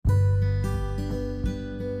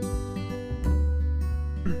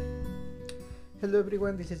Hello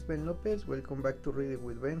everyone, this is Ben Lopez. Welcome back to Reading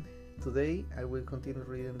with Ben. Today I will continue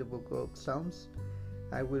reading the book of Psalms.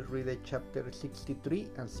 I will read chapter 63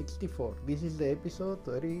 and 64. This is the episode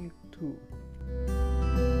 32.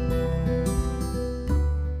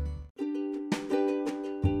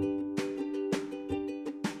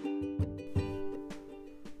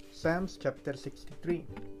 Psalms chapter 63.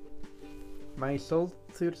 My soul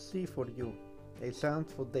thirsty for you, a psalm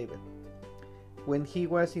for David. When he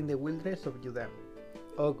was in the wilderness of Judah.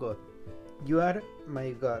 O God, you are my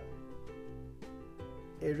God.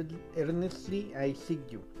 Earnestly I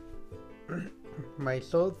seek you. My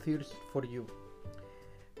soul thirsts for you.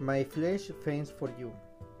 My flesh faints for you,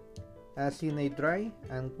 as in a dry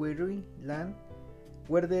and weary land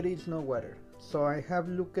where there is no water. So I have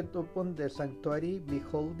looked upon the sanctuary,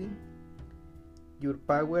 beholding your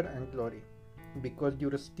power and glory, because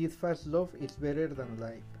your steadfast love is better than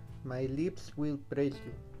life. My lips will praise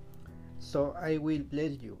you, so I will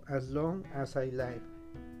bless you as long as I live.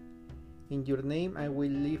 In your name I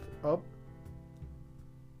will lift up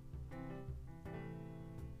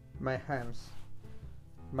my hands.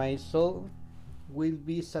 My soul will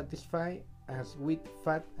be satisfied as with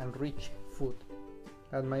fat and rich food,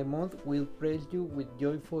 and my mouth will praise you with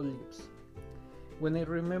joyful lips. When I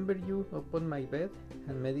remember you upon my bed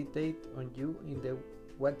and meditate on you in the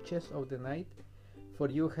watches of the night, for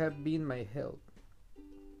you have been my help,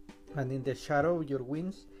 and in the shadow of your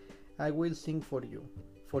wings I will sing for you,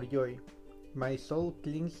 for joy. My soul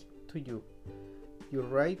clings to you. Your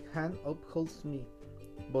right hand upholds me,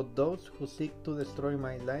 but those who seek to destroy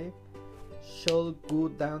my life shall go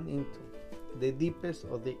down into the deepest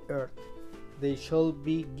of the earth. They shall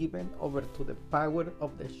be given over to the power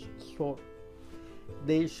of the sword.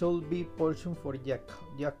 They shall be portion for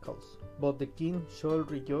jackals, but the king shall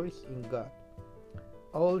rejoice in God.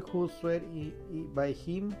 All who swear by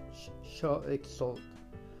him shall exalt,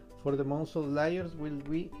 for the mouths of liars will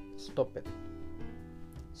be stopped.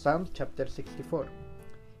 Psalms chapter 64.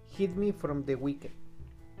 Hid me from the wicked.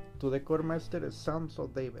 To the chormaster, Psalms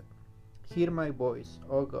of David. Hear my voice,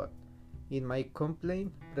 O God. In my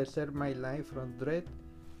complaint, preserve my life from dread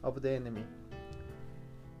of the enemy.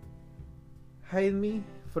 Hide me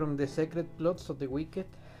from the secret plots of the wicked,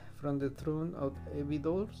 from the throne of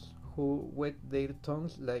evildoers, who whet their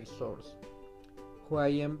tongues like swords, who I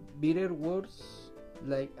am bitter words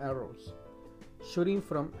like arrows, shooting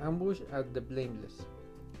from ambush at the blameless,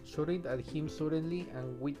 shooting at him suddenly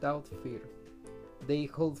and without fear. They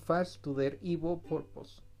hold fast to their evil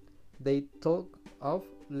purpose. They talk of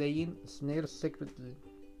laying snares secretly,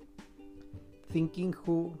 thinking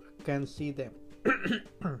who can see them.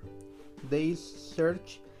 They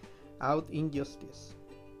search out injustice,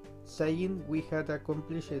 saying we had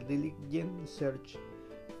accomplished a diligent search,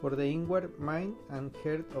 for the inward mind and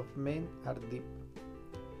heart of men are deep.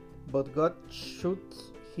 But God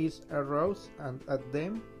shoots his arrows, and at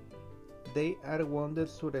them they are wounded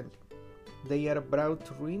suddenly. They are brought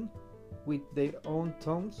to ruin with their own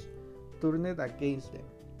tongues turned against them.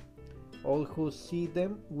 All who see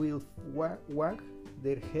them will wag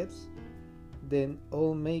their heads, then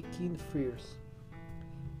all making fears.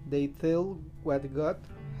 They tell what God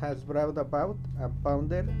has brought about and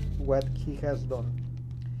ponder what he has done.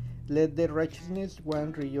 Let the righteous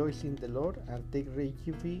one rejoice in the Lord and take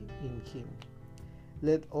refuge in him.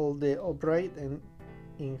 Let all the upright and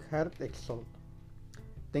in heart exalt.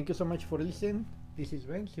 Thank you so much for listening. This is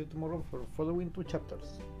Ben. See you tomorrow for following 2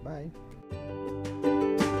 chapters. Bye.